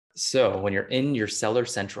So when you're in your Seller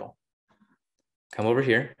Central, come over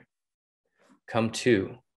here, come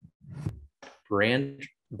to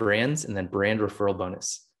brands, and then brand referral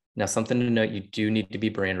bonus. Now, something to note, you do need to be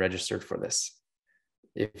brand registered for this.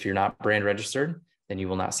 If you're not brand registered, then you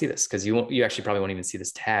will not see this because you actually probably won't even see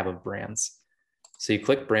this tab of brands. So you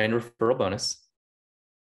click brand referral bonus,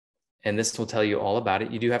 and this will tell you all about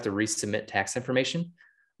it. You do have to resubmit tax information,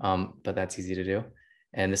 but that's easy to do.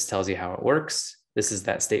 And this tells you how it works. This is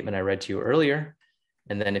that statement I read to you earlier.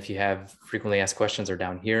 And then if you have frequently asked questions, are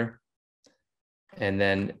down here. And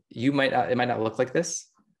then it might not look like this.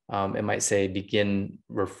 It might say begin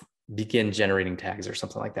generating tags or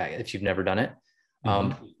something like that if you've never done it.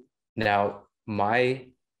 Now, my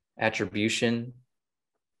attribution,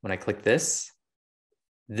 when I click this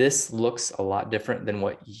looks a lot different than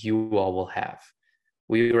what you all will have.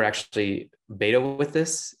 We were actually beta with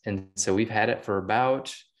this. And so we've had it for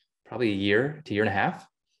about probably a year to year and a half,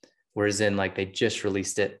 whereas they just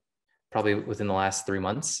released it probably within the last 3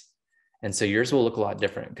 months. And so yours will look a lot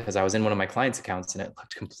different because I was in one of my clients' accounts and it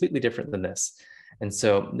looked completely different than this. And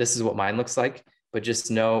so this is what mine looks like, but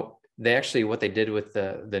just know what they did with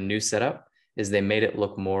the new setup is they made it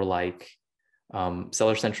look more like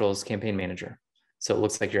Seller Central's Campaign Manager. So it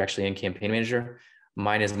looks like you're actually in Campaign Manager.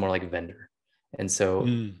 Mine is more like Vendor. And so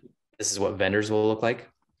this is what vendors will look like.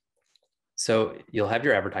 So you'll have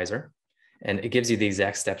your advertiser and it gives you the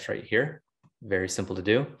exact steps right here. Very simple to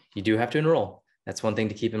do. You do have to enroll. That's one thing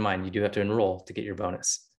to keep in mind. You do have to enroll to get your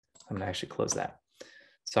bonus. I'm going to actually close that.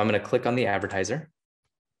 So I'm going to click on the advertiser.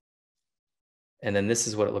 And then this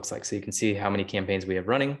is what it looks like. So you can see how many campaigns we have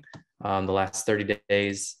running. The last 30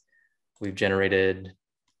 days, we've generated,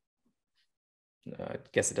 I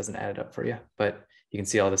guess it doesn't add it up for you, but you can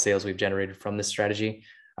see all the sales we've generated from this strategy.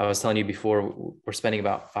 I was telling you before, we're spending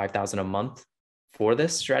about $5,000 a month for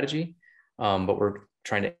this strategy, but we're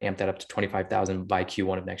trying to amp that up to $25,000 by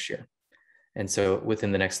Q1 of next year. And so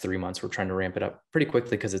within the next 3 months, we're trying to ramp it up pretty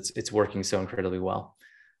quickly because it's working so incredibly well.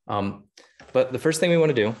 But the first thing we want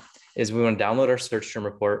to do is we want to download our search term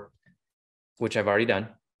report, which I've already done,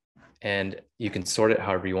 and you can sort it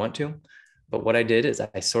however you want to. But what I did is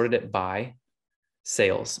I sorted it by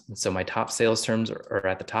sales. And so my top sales terms are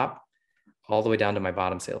at the top, all the way down to my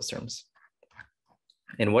bottom sales terms.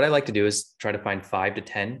 And what I like to do is try to find 5 to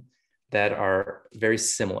 10 that are very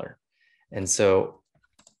similar. And so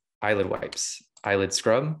eyelid wipes, eyelid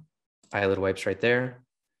scrub, eyelid wipes right there,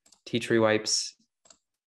 tea tree wipes,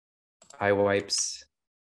 eye wipes.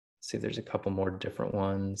 See, there's a couple more different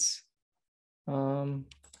ones.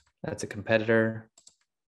 That's a competitor.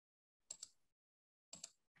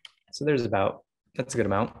 So that's a good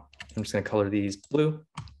amount. I'm just going to color these blue.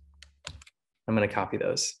 I'm going to copy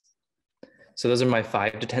those. So those are my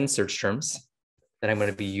 5 to 10 search terms that I'm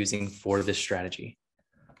going to be using for this strategy.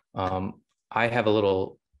 I have a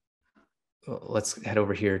little, let's head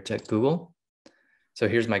over here to Google. So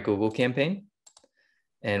here's my Google campaign.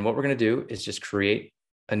 And what we're going to do is just create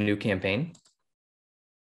a new campaign.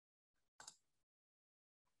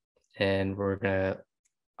 And we're going to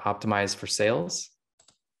optimize for sales.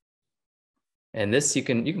 And this, you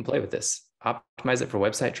can play with this. Optimize it for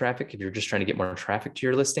website traffic if you're just trying to get more traffic to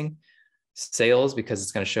your listing. Sales, because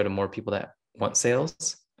it's going to show to more people that want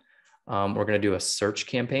sales. We're going to do a search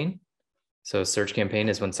campaign. So a search campaign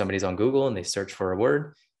is when somebody's on Google and they search for a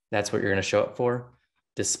word. That's what you're going to show up for.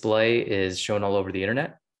 Display is shown all over the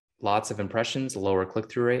internet. Lots of impressions, lower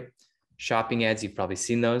click-through rate. Shopping ads, you've probably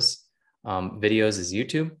seen those. Videos is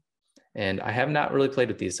YouTube. And I have not really played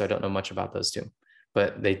with these, so I don't know much about those two.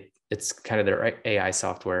 But it's kind of their AI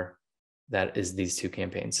software that is these two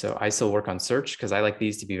campaigns. So I still work on search because I like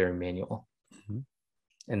these to be very manual.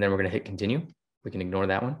 And then we're going to hit continue. We can ignore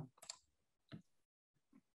that one.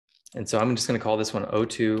 And so I'm just going to call this one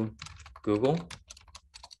O2 Google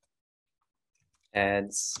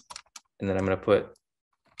ads. And then I'm going to put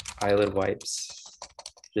eyelid wipes,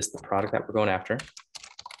 just the product that we're going after.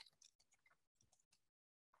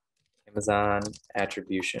 Amazon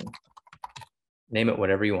attribution. Name it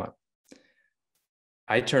whatever you want.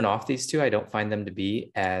 I turn off these two. I don't find them to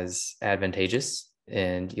be as advantageous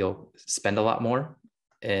and you'll spend a lot more.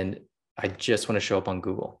 And I just want to show up on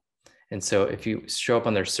Google. And so if you show up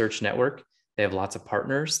on their search network, they have lots of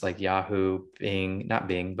partners like Yahoo, Bing, not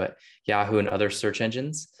Bing, but Yahoo and other search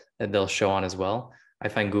engines that they'll show on as well. I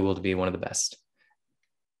find Google to be one of the best.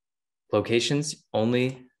 Locations,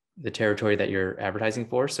 only the territory that you're advertising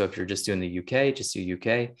for. So if you're just doing the UK, just do UK.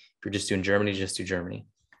 If you're just doing Germany, just do Germany.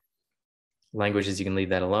 Languages, you can leave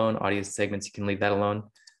that alone. Audience segments, you can leave that alone.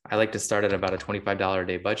 I like to start at about a $25 a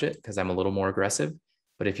day budget because I'm a little more aggressive.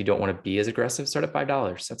 But if you don't want to be as aggressive, start at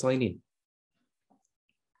 $5. That's all you need.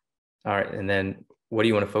 All right. And then what do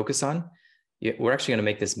you want to focus on? We're actually going to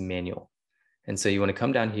make this manual. And so you want to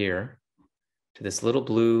come down here to this little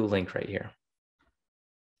blue link right here.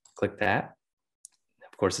 Click that.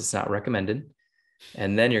 Of course, it's not recommended.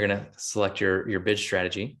 And then you're going to select your bid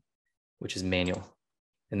strategy, which is manual.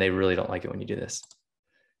 And they really don't like it when you do this.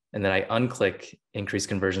 And then I unclick increase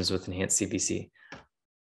conversions with enhanced CPC.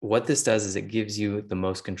 What this does is it gives you the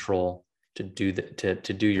most control to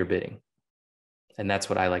do your bidding. And that's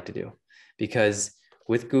what I like to do, because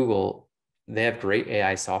with Google, they have great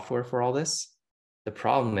AI software for all this. The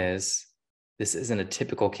problem is this isn't a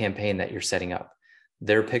typical campaign that you're setting up.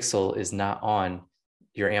 Their pixel is not on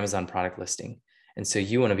your Amazon product listing. And so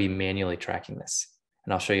you want to be manually tracking this.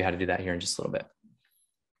 And I'll show you how to do that here in just a little bit.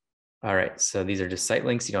 All right, so these are just site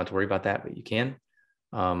links. You don't have to worry about that, but you can.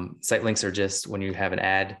 Site links are just when you have an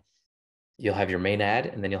ad, you'll have your main ad,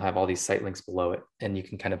 and then you'll have all these site links below it. And you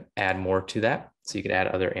can kind of add more to that. So you could add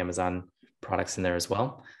other Amazon products in there as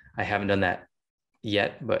well. I haven't done that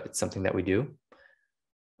yet, but it's something that we do.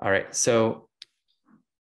 All right, so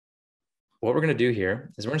what we're going to do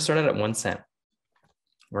here is we're going to start out at 1 cent.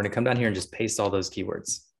 We're going to come down here and just paste all those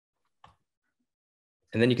keywords.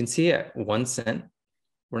 And then you can see at 1 cent,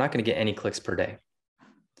 we're not going to get any clicks per day.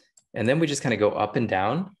 And then we just kind of go up and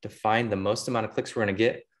down to find the most amount of clicks we're going to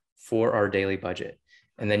get for our daily budget.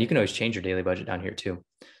 And then you can always change your daily budget down here too.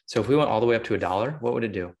 So if we went all the way up to $1, what would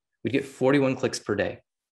it do? We'd get 41 clicks per day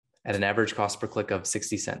at an average cost per click of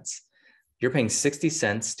 60 cents. You're paying 60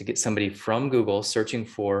 cents to get somebody from Google searching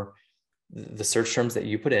for the search terms that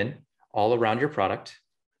you put in all around your product: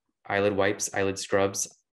 eyelid wipes, eyelid scrubs,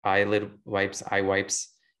 eyelid wipes, eye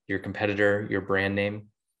wipes, your competitor, your brand name.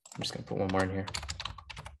 I'm just going to put one more in here.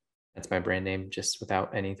 That's my brand name, just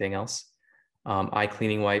without anything else. Eye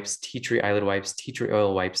cleaning wipes, tea tree eyelid wipes, tea tree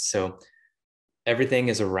oil wipes. So everything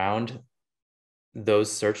is around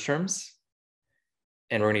those search terms.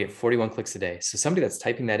 And we're going to get 41 clicks a day. So somebody that's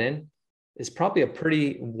typing that in is probably a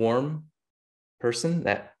pretty warm person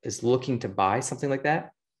that is looking to buy something like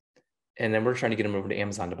that. And then we're trying to get them over to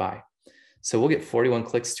Amazon to buy. So we'll get 41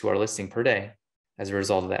 clicks to our listing per day as a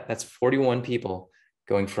result of that. That's 41 people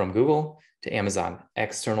going from Google to Amazon,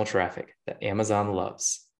 external traffic that Amazon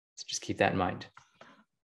loves. So just keep that in mind.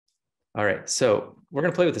 All right, so we're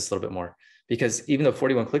going to play with this a little bit more, because even though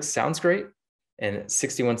 41 clicks sounds great and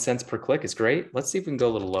 61 cents per click is great, let's see if we can go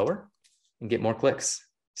a little lower and get more clicks.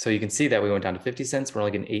 So you can see that we went down to 50 cents. We're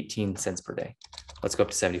only getting 18 cents per day. Let's go up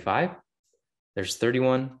to 75. There's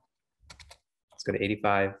 31. Let's go to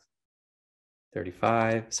 85,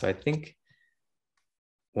 35. So I think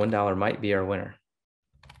 $1 might be our winner.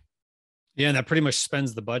 Yeah, and that pretty much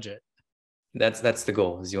spends the budget. That's the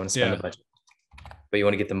goal, is you want to spend the budget, but you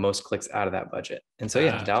want to get the most clicks out of that budget. And so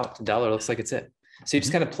yeah, dollar looks like it's it. So you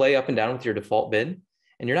just kind of play up and down with your default bid,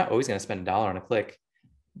 and you're not always going to spend $1 on a click,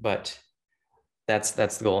 but that's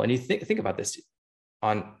the goal. And you think about this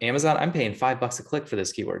on Amazon. I'm paying $5 a click for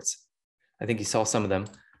those keywords. I think you saw some of them.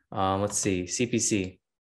 Let's see, CPC.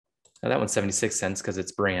 Now that one's 76 cents because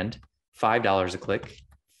it's brand. $5 a click,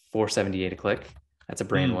 $4.78 a click. That's a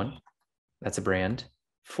brand one. That's a brand.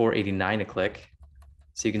 $4.89 a click.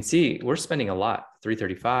 So you can see we're spending a lot.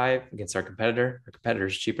 $3.35 against our competitor. Our competitor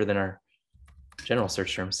is cheaper than our general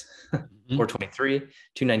search terms. $4.23,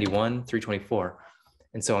 $2.91, $3.24.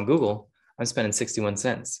 And so on Google, I'm spending 61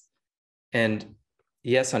 cents. And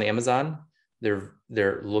yes, on Amazon,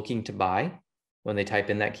 they're looking to buy when they type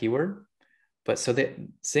in that keyword. But so the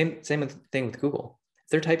same thing with Google. If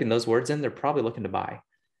they're typing those words in, they're probably looking to buy.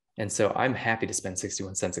 And so I'm happy to spend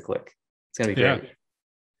 61 cents a click. It's going to be great.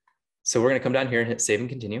 So we're going to come down here and hit save and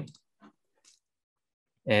continue.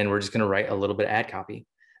 And we're just going to write a little bit of ad copy.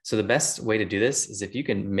 So the best way to do this is if you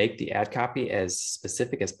can make the ad copy as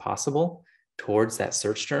specific as possible towards that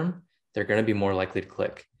search term, they're going to be more likely to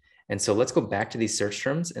click. And so let's go back to these search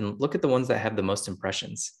terms and look at the ones that have the most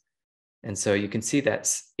impressions. And so you can see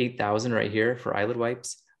that's 8,000 right here for eyelid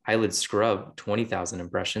wipes, eyelid scrub, 20,000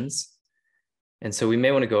 impressions. And so we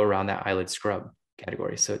may want to go around that eyelid scrub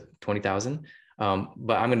category. So 20,000,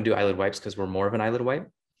 but I'm going to do eyelid wipes because we're more of an eyelid wipe.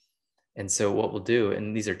 And so what we'll do,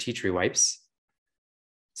 and these are tea tree wipes.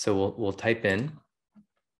 So we'll type in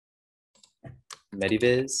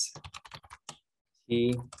Mediviz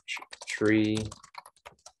tea tree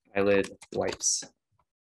eyelid wipes.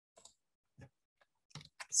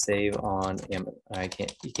 Save on Amazon.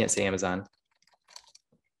 You can't say Amazon.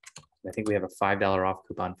 I think we have a $5 off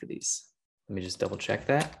coupon for these. Let me just double check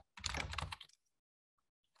that.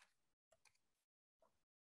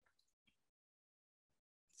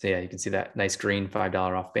 So yeah, you can see that nice green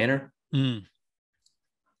 $5 off banner.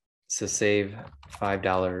 So save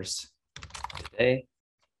 $5 today.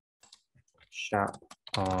 shop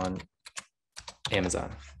on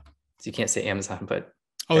Amazon. So you can't say Amazon, but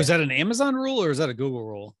Oh, is that an Amazon rule or is that a Google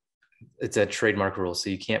rule? it's a trademark rule. So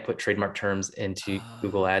you can't put trademark terms into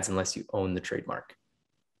Google Ads unless you own the trademark.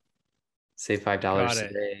 Save $5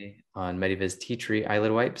 today on Mediviz Tea Tree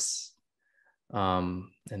eyelid wipes. And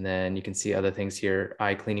then you can see other things here,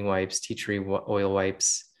 eye cleaning wipes, tea tree oil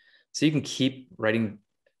wipes. So you can keep writing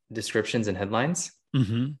descriptions and headlines.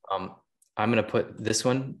 I'm going to put this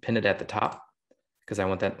one, pin it at the top because I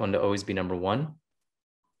want that one to always be number 1.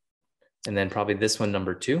 And then probably this one,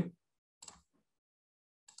 number 2.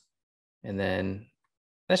 And then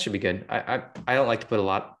that should be good. I don't like to put a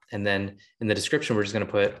lot. And then in the description, we're just going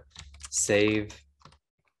to put save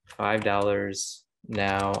 $5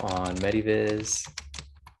 now on Mediviz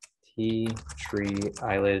Tea Tree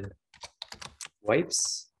eyelid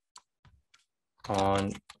wipes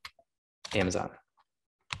on Amazon.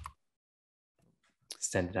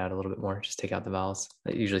 Extend it out a little bit more. Just take out the vowels.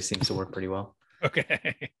 That usually seems to work pretty well.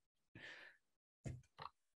 Okay.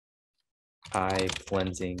 Eye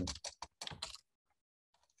cleansing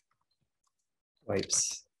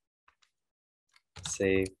wipes.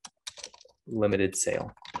 Save limited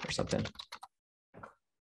sale or something.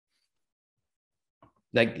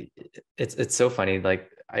 Like it's so funny. Like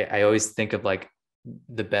I always think of like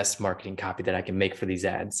the best marketing copy that I can make for these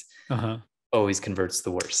ads always converts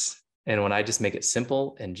the worst. And when I just make it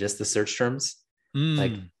simple and just the search terms,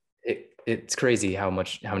 like it's crazy how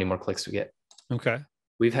many more clicks we get. Okay.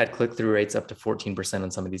 We've had click-through rates up to 14%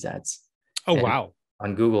 on some of these ads. Oh, and wow.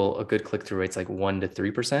 On Google, a good click-through rate's like 1 to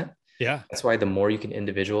 3%. Yeah. That's why the more you can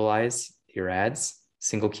individualize your ads,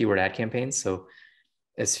 single keyword ad campaigns. So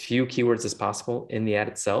as few keywords as possible in the ad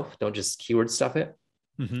itself, don't just keyword stuff it.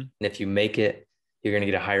 And if you make it, you're going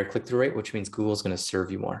to get a higher click-through rate, which means Google's going to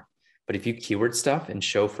serve you more. But if you keyword stuff and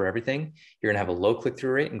show for everything, you're going to have a low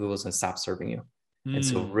click-through rate and Google's going to stop serving you. And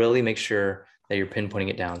so really make sure that you're pinpointing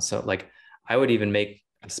it down. So like I would even make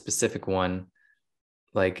a specific one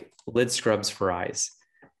like lid scrubs for eyes.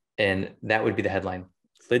 And that would be the headline.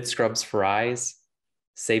 Lid scrubs for eyes,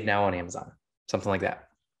 save now on Amazon, something like that.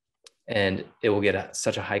 And it will get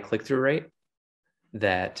such a high click-through rate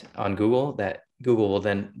that on Google, that Google will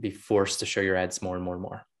then be forced to show your ads more and more and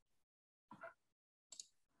more.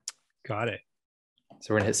 Got it.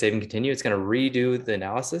 So we're gonna hit save and continue. It's gonna redo the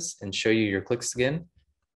analysis and show you your clicks again.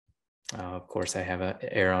 Of course, I have an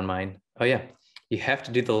error on mine. Oh yeah, you have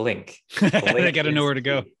to do the link. I got to know where to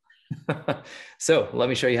go. So let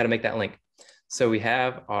me show you how to make that link. So we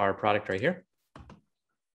have our product right here.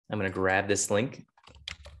 I'm gonna grab this link.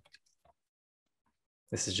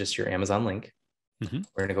 This is just your Amazon link. We're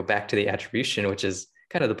gonna go back to the attribution, which is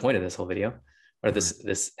kind of the point of this whole video, or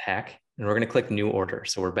this hack. And we're gonna click new order.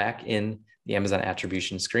 So we're back in the Amazon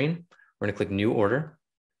attribution screen. We're gonna click new order.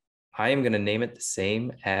 I am gonna name it the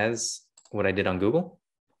same as what I did on Google.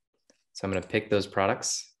 So I'm gonna pick those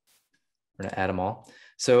products. We're gonna add them all.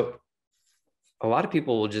 So a lot of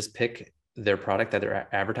people will just pick their product that they're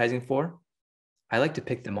advertising for. I like to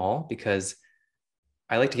pick them all because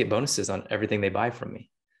I like to get bonuses on everything they buy from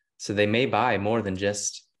me. So they may buy more than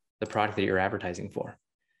just the product that you're advertising for.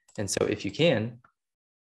 And so if you can,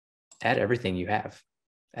 add everything you have,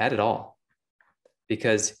 add it all,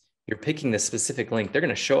 because you're picking this specific link. They're going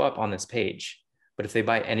to show up on this page, but if they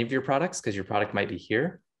buy any of your products, because your product might be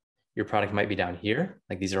here, your product might be down here.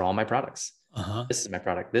 Like these are all my products. This is my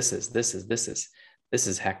product. This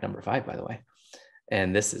is hack number 5, by the way.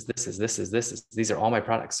 And these are all my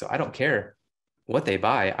products. So I don't care what they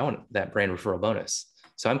buy. I want that brand referral bonus.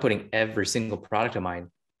 So I'm putting every single product of mine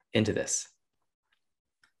into this.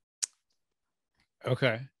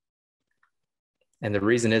 Okay. And the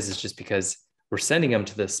reason is just because we're sending them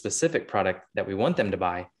to the specific product that we want them to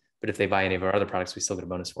buy. But if they buy any of our other products, we still get a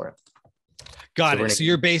bonus for it. Got it. So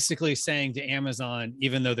you're basically saying to Amazon,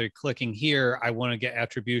 even though they're clicking here, I want to get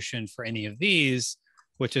attribution for any of these,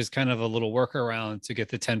 which is kind of a little workaround to get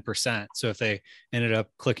the 10%. So if they ended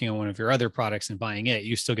up clicking on one of your other products and buying it,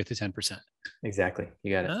 you still get the 10%. Exactly.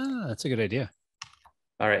 You got it. Ah, that's a good idea.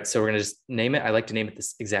 All right. So we're going to just name it. I like to name it the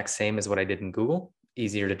exact same as what I did in Google.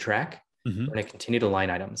 Easier to track. We're going to continue to line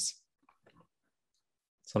items.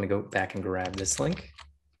 So let me go back and grab this link.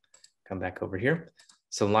 Come back over here.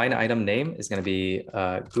 So line item name is going to be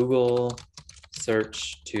Google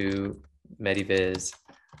search to Mediviz.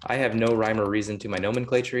 I have no rhyme or reason to my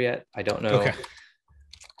nomenclature yet. I don't know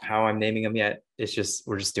how I'm naming them yet. It's just,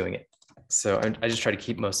 we're just doing it. So I just try to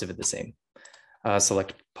keep most of it the same.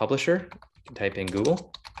 Select publisher. You can type in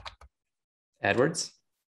Google, AdWords,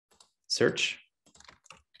 search,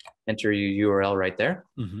 enter your URL right there.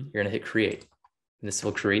 You're going to hit create. And this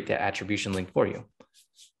will create the attribution link for you.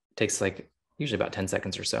 It takes like usually about 10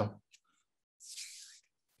 seconds or so.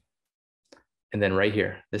 And then right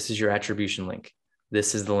here, this is your attribution link.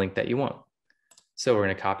 This is the link that you want. So we're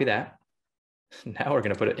going to copy that. Now we're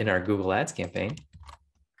going to put it in our Google Ads campaign.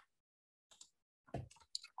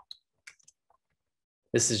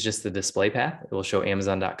 This is just the display path. It will show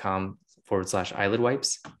amazon.com/eyelid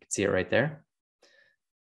wipes. You can see it right there.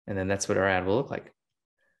 And then that's what our ad will look like.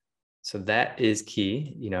 So that is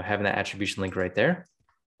key, having that attribution link right there.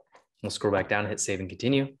 We'll scroll back down and hit save and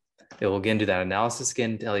continue. It will again do that analysis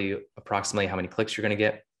again, tell you approximately how many clicks you're going to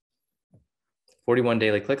get. 41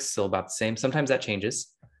 daily clicks, still about the same. Sometimes that changes.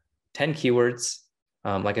 10 keywords,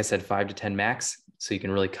 like I said, 5 to 10 max. So you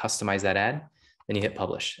can really customize that ad. Then you hit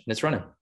publish and it's running.